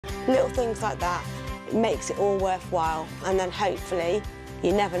Little things like that, it makes it all worthwhile, and then hopefully,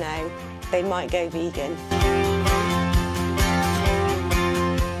 you never know, they might go vegan.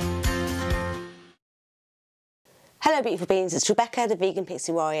 Hello beautiful beings, it's Rebecca, the Vegan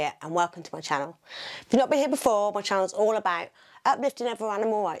Pixie Warrior, and welcome to my channel. If you've not been here before, my channel is all about uplifting other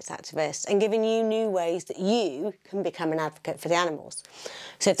animal rights activists and giving you new ways that you can become an advocate for the animals.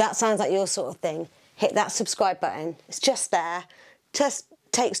 So if that sounds like your sort of thing, hit that subscribe button. It's just there. Just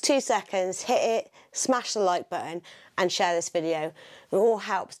takes 2 seconds, hit it, smash the like button and share this video. It all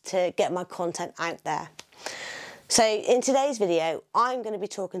helps to get my content out there. So in today's video, I'm going to be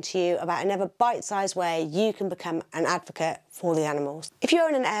talking to you about another bite-sized way you can become an advocate for the animals. If you're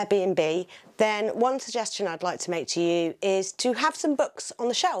in an Airbnb, then one suggestion I'd like to make to you is to have some books on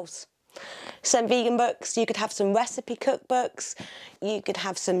the shelves. Some vegan books, you could have some recipe cookbooks, you could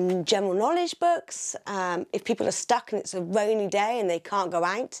have some general knowledge books. If people are stuck and it's a rainy day and they can't go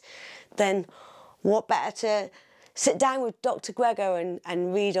out, then what better to sit down with Dr. Gregor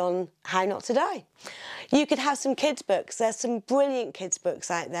and read on how not to die. You could have some kids books. There's some brilliant kids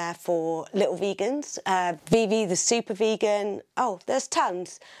books out there for little vegans. Vivi the Super Vegan. Oh, there's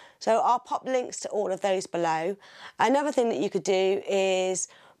tons. So I'll pop links to all of those below. Another thing that you could do is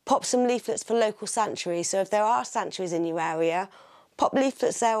pop some leaflets for local sanctuaries. So if there are sanctuaries in your area, pop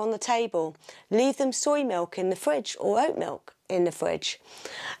leaflets there on the table. Leave them soy milk in the fridge or oat milk in the fridge.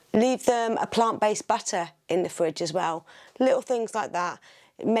 Leave them a plant-based butter in the fridge as well. Little things like that.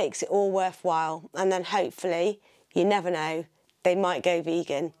 It makes it all worthwhile. And then hopefully, you never know, they might go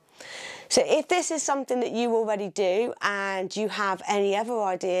vegan. So if this is something that you already do and you have any other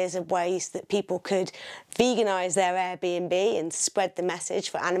ideas of ways that people could veganise their Airbnb and spread the message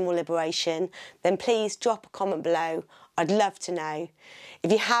for animal liberation, then please drop a comment below. I'd love to know.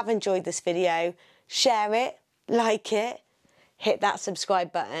 If you have enjoyed this video, share it, like it, hit that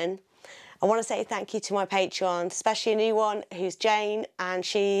subscribe button. I want to say thank you to my Patreons, especially a new one who's Jane, and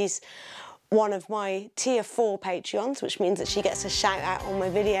she's one of my tier 4 Patreons, which means that she gets a shout out on my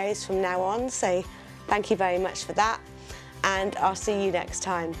videos from now on. So thank you very much for that, and I'll see you next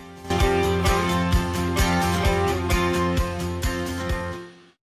time.